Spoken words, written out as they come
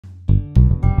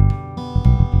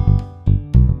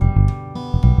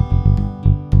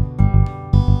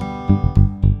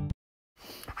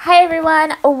Hi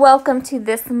everyone, welcome to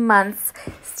this month's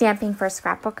Stamping for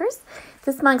Scrapbookers.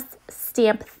 This month's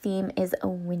stamp theme is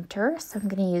winter, so I'm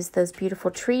going to use those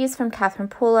beautiful trees from Catherine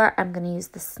Pooler. I'm going to use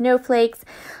the snowflakes.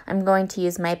 I'm going to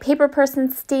use my paper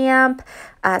person stamp,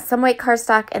 some white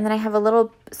cardstock, and then I have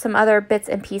some other bits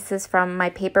and pieces from my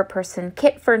paper person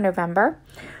kit for November.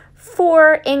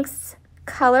 4 inks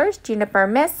colors: Juniper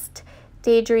Mist,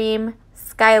 Daydream,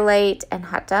 Skylight, and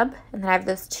Hot Tub. And then I have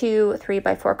those 2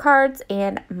 3x4 cards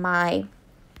and my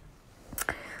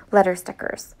letter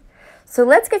stickers. So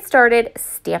let's get started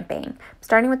stamping.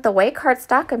 Starting with the white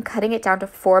cardstock, I'm cutting it down to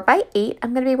 4x8.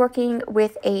 I'm going to be working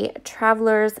with a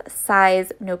traveler's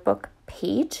size notebook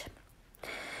page.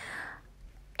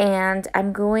 And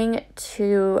I'm going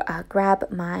to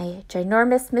grab my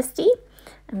ginormous Misty.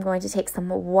 I'm going to take some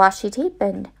washi tape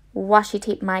and washi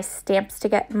tape my stamps to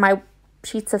get my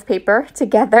sheets of paper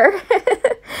together.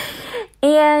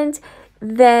 And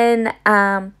then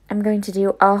I'm going to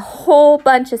do a whole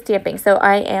bunch of stamping. So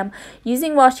I am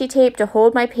using washi tape to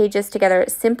hold my pages together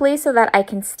simply so that I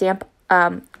can stamp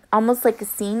almost like a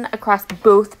scene across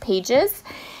both pages.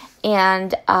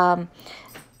 And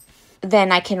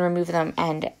then I can remove them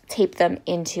and tape them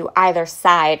into either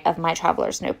side of my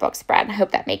traveler's notebook spread. I hope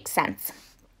that makes sense.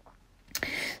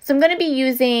 So I'm going to be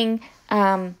using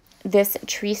this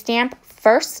tree stamp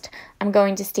first. I'm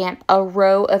going to stamp a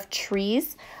row of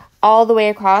trees all the way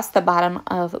across the bottom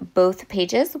of both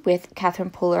pages with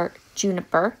Catherine Pooler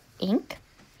Juniper ink.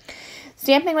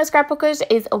 Stamping with Scrapbookers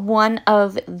is one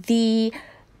of the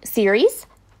series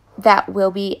that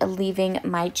will be leaving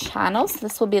my channel. So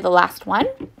this will be the last one.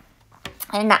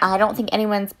 And I don't think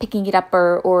anyone's picking it up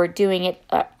or doing it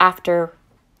after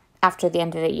the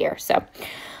end of the year. So,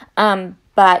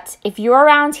 but if you're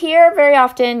around here very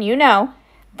often, you know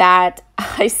that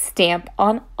I stamp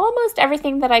on almost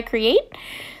everything that I create.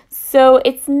 So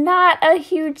it's not a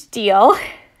huge deal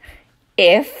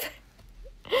if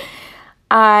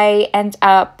I end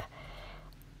up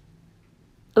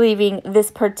leaving this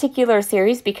particular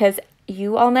series, because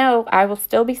you all know I will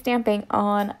still be stamping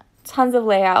on tons of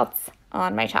layouts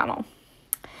on my channel.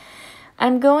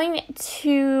 I'm going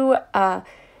to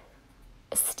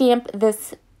stamp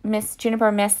this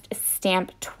Juniper Mist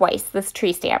stamp twice, this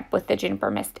tree stamp with the Juniper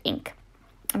Mist ink.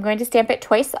 I'm going to stamp it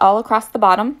twice all across the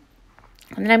bottom,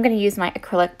 and then I'm going to use my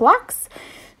acrylic blocks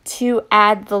to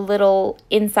add the little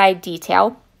inside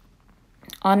detail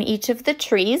on each of the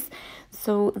trees.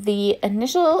 So the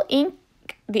initial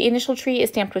tree is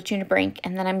stamped with Juniper ink,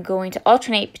 and then I'm going to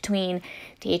alternate between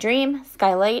Daydream,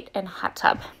 Skylight, and Hot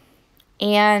Tub.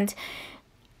 And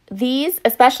these,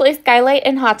 especially Skylight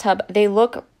and Hot Tub, they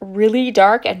look really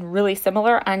dark and really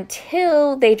similar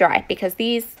until they dry, because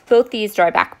both these dry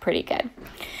back pretty good.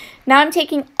 Now I'm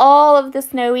taking all of the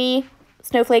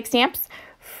snowflake stamps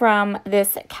from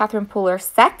this Catherine Pooler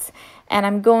set, and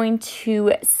I'm going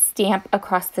to stamp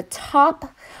across the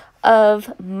top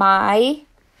of my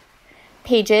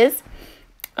pages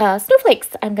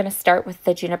snowflakes. I'm going to start with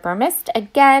the Juniper Mist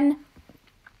again,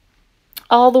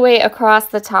 all the way across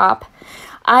the top.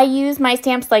 I use my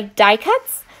stamps like die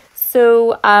cuts,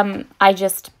 so I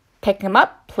just pick them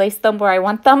up, place them where I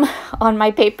want them on my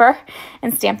paper,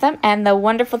 and stamp them. And the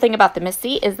wonderful thing about the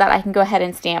Misty is that I can go ahead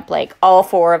and stamp like all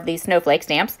 4 of these snowflake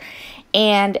stamps,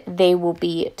 and they will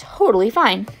be totally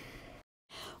fine.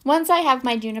 Once I have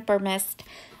my Juniper Mist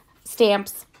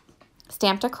stamps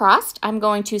stamped across, I'm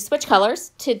going to switch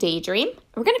colors to Daydream.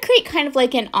 We're going to create kind of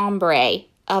like an ombre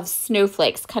of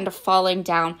snowflakes kind of falling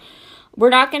down.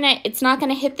 It's not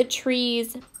gonna hit the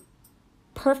trees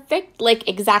perfect, like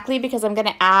exactly, because I'm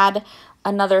gonna add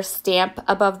another stamp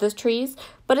above the trees,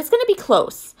 but it's gonna be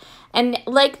close. And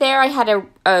like there, I had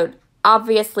a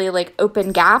obviously like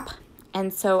open gap,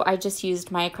 and so I just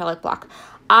used my acrylic block.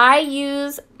 I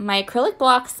use my acrylic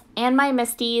blocks and my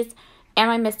Misties and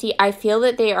my Misty. I feel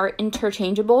that they are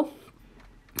interchangeable,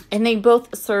 and they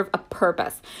both serve a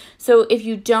purpose. So if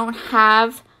you don't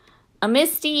have a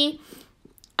Misty,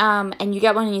 and you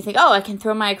get one and you think, oh, I can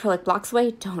throw my acrylic blocks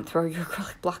away, don't throw your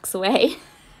acrylic blocks away.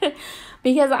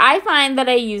 Because I find that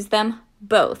I use them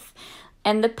both.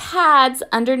 And the pads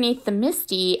underneath the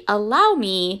Misty allow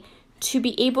me to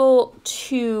be able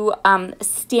to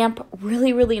stamp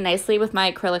really, really nicely with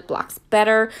my acrylic blocks,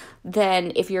 better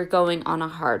than if you're going on a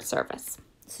hard surface.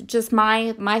 So just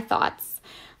my thoughts.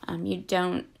 I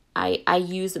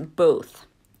use both.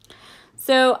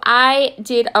 So I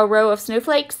did a row of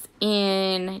snowflakes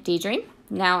in Daydream.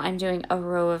 Now I'm doing a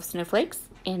row of snowflakes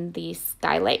in the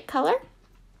Skylight color.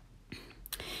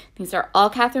 These are all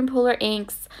Catherine Pooler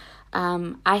inks.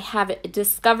 I have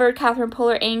discovered Catherine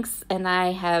Polar inks and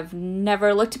I have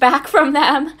never looked back from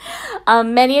them.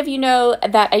 Many of you know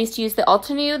that I used to use the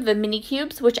Altenew, the mini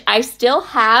cubes, which I still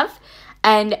have,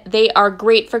 and they are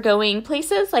great for going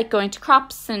places like going to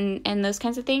crops and those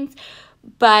kinds of things.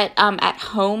 But at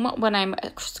home, when I'm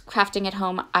crafting at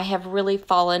home, I have really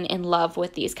fallen in love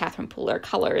with these Catherine Polar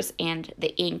colors, and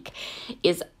the ink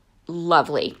is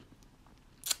lovely.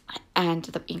 And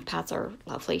the ink pads are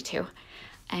lovely too.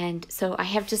 And so I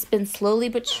have just been slowly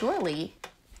but surely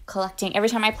collecting. Every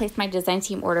time I place my design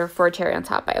team order for Cherry on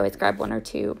Top, I always grab 1 or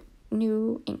 2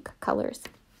 new ink colors.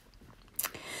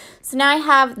 So now I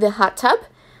have the hot tub.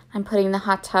 I'm putting the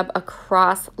hot tub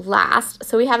across last.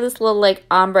 So we have this little like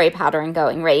ombre pattern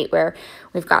going, right? Where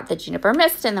we've got the Juniper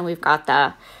Mist, and then we've got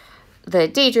the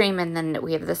Daydream, and then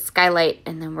we have the Skylight,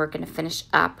 and then we're going to finish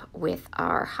up with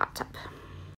our hot tub.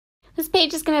 This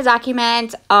page is going to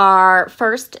document our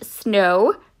first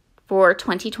snow for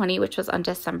 2020, which was on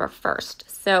December 1st.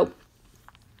 So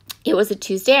it was a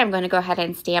Tuesday. I'm going to go ahead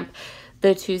and stamp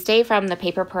the Tuesday from the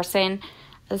Paper Person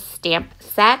stamp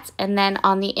set. And then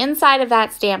on the inside of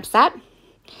that stamp set,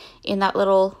 in that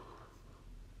little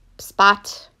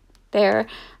spot there,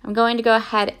 I'm going to go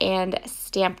ahead and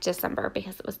stamp December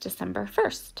because it was December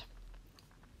 1st.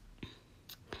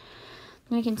 I'm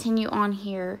going to continue on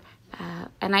here.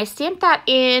 And I stamped that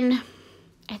in,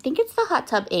 I think it's the hot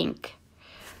tub ink.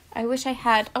 I wish I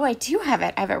had, oh, I do have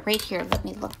it. I have it right here. Let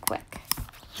me look quick.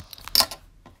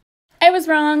 I was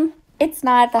wrong. It's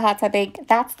not the hot tub ink.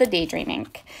 That's the Daydream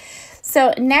ink.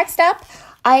 So next up,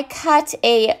 I cut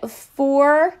a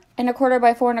 4 1/4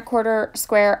 by 4 1/4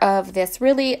 square of this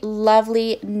really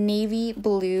lovely navy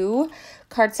blue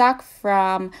cardstock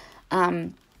from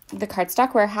the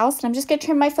Cardstock Warehouse, and I'm just going to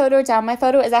trim my photo down. My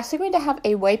photo is actually going to have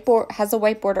a white has a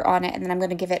white border on it, and then I'm going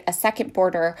to give it a second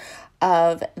border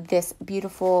of this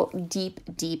beautiful deep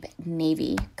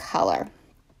navy color.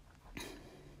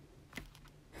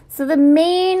 So the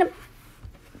main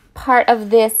part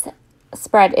of this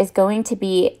spread is going to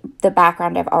be the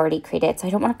background I've already created, so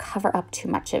I don't want to cover up too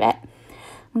much of it.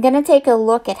 I'm going to take a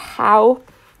look at how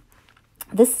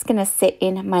this is going to sit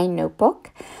in my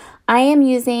notebook. I am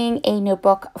using a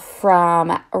notebook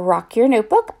from Rock Your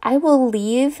Notebook. I will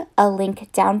leave a link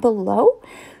down below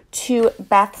to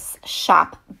Beth's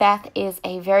shop. Beth is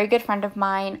a very good friend of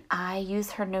mine. I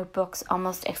use her notebooks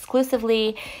almost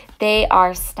exclusively. They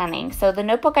are stunning. So the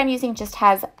notebook I'm using just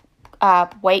has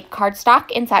white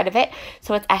cardstock inside of it.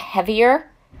 So it's a heavier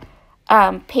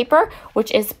paper,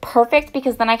 which is perfect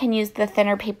because then I can use the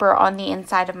thinner paper on the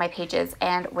inside of my pages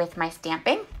and with my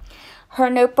stamping. Her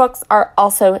notebooks are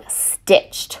also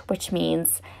stitched, which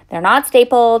means they're not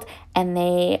stapled and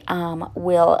they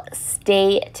will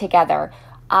stay together.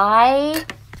 I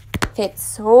fit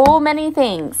so many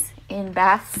things in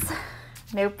Beth's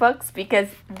notebooks because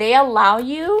they allow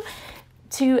you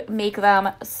to make them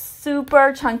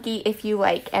super chunky if you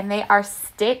like, and they are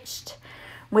stitched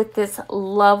with this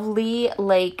lovely,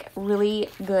 like really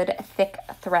good thick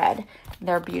thread.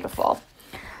 They're beautiful.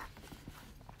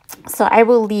 So I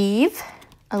will leave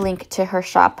a link to her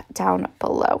shop down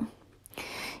below.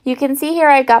 You can see here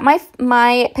I got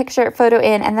my picture photo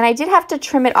in, and then I did have to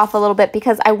trim it off a little bit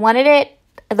because I wanted it,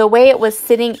 the way it was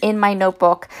sitting in my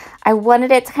notebook, I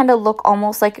wanted it to kind of look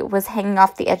almost like it was hanging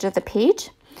off the edge of the page.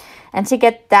 And to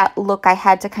get that look, I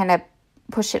had to kind of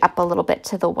push it up a little bit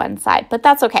to the one side, but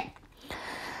that's okay.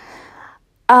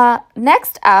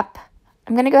 Next up,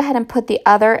 I'm going to go ahead and put the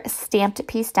other stamped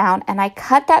piece down, and I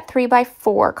cut that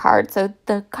 3x4 card. So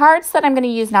the cards that I'm going to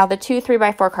use now, the 2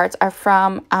 3x4 cards, are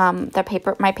from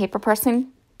my Paper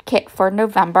Person kit for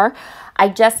November.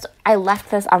 I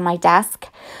left this on my desk.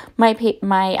 My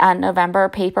November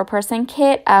Paper Person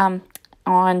kit,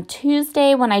 on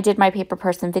Tuesday when I did my Paper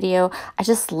Person video, I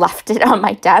just left it on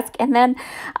my desk, and then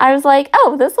I was like,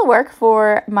 oh, this will work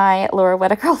for my Laura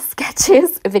Whittaker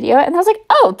sketches video, and I was like,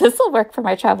 oh, this will work for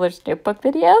my Traveler's Notebook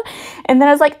video, and then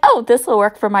I was like, oh, this will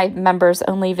work for my members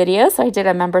only video. So I did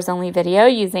a members only video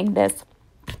using this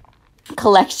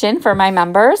collection for my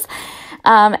members,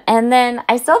 and then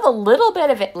I still have a little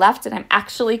bit of it left, and I'm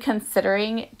actually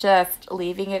considering just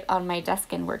leaving it on my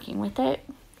desk and working with it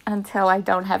until I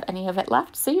don't have any of it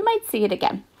left. So you might see it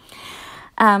again.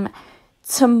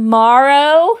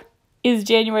 Tomorrow is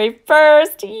January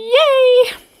 1st.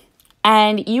 Yay!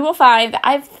 And you will find that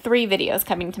I have 3 videos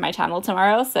coming to my channel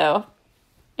tomorrow, so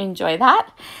enjoy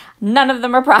that. None of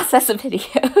them are process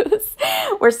videos.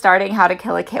 We're starting How to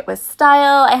Kill a Kit with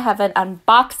Style. I have an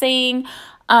unboxing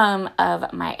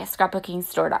of my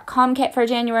scrapbookingstore.com kit for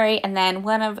January, and then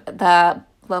one of the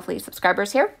lovely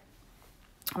subscribers here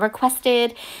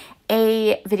requested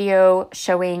a video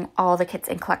showing all the kits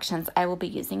and collections I will be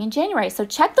using in January. So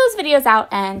check those videos out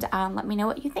and let me know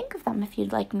what you think of them if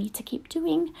you'd like me to keep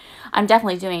doing. I'm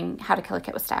definitely doing How to Kill a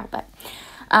Kit with Style, but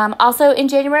also in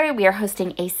January, we are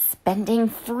hosting a spending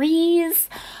freeze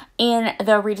in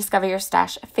the Rediscover Your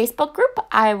Stash Facebook group.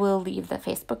 I will leave the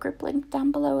Facebook group link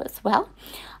down below as well.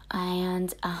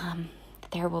 And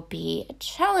there will be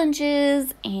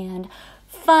challenges and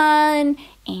fun,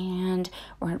 and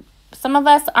some of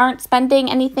us aren't spending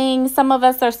anything. Some of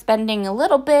us are spending a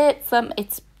little bit.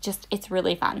 It's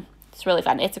really fun. It's really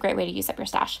fun. It's a great way to use up your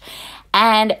stash.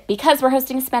 And because we're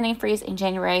hosting a spending freeze in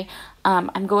January,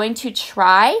 I'm going to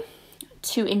try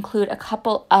to include a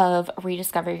couple of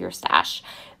Rediscover Your Stash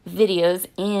videos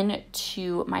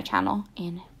into my channel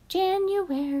in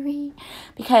January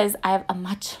because I have a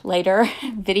much lighter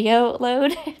video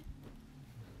load,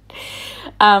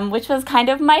 which was kind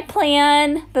of my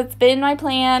plan. That's been my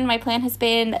plan. My plan has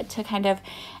been to kind of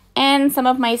end some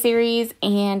of my series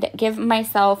and give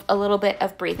myself a little bit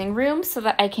of breathing room so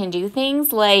that I can do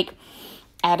things like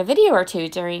add a video or two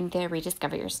during the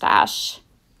Rediscover Your Stash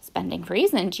spending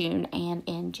freeze in June and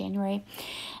in January,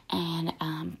 and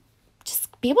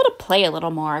just be able to play a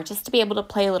little more,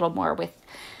 with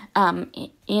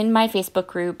in my Facebook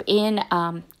group, in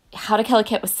How to Kill a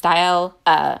Kit with Style.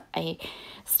 I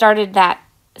started that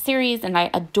series and I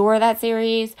adore that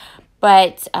series,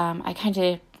 but I kind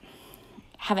of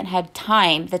haven't had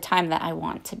the time that I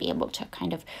want to be able to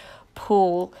kind of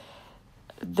pull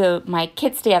my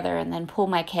kits together and then pull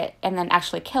my kit and then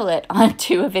actually kill it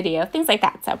onto a video, things like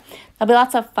that. So there'll be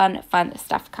lots of fun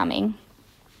stuff coming.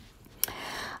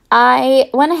 I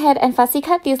went ahead and fussy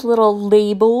cut these little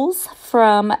labels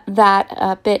from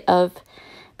that bit of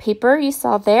paper you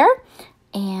saw there,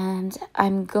 and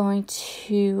I'm going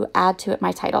to add to it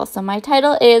my title. So my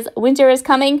title is Winter is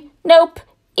Coming. Nope,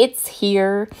 it's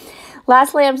here.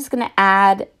 Lastly, I'm just going to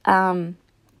add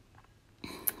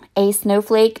a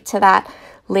snowflake to that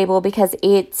label because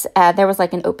there was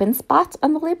like an open spot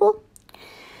on the label.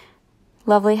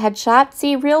 Lovely headshot.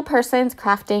 See, real persons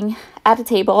crafting at a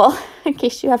table, in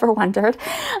case you ever wondered.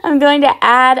 I'm going to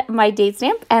add my date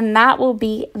stamp, and that will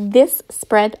be this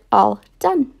spread all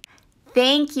done.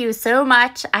 Thank you so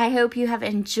much. I hope you have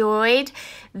enjoyed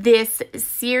this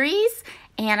series,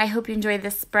 and I hope you enjoyed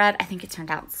this spread. I think it turned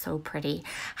out so pretty.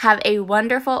 Have a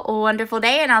wonderful, wonderful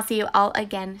day, and I'll see you all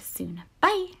again soon.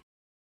 Bye.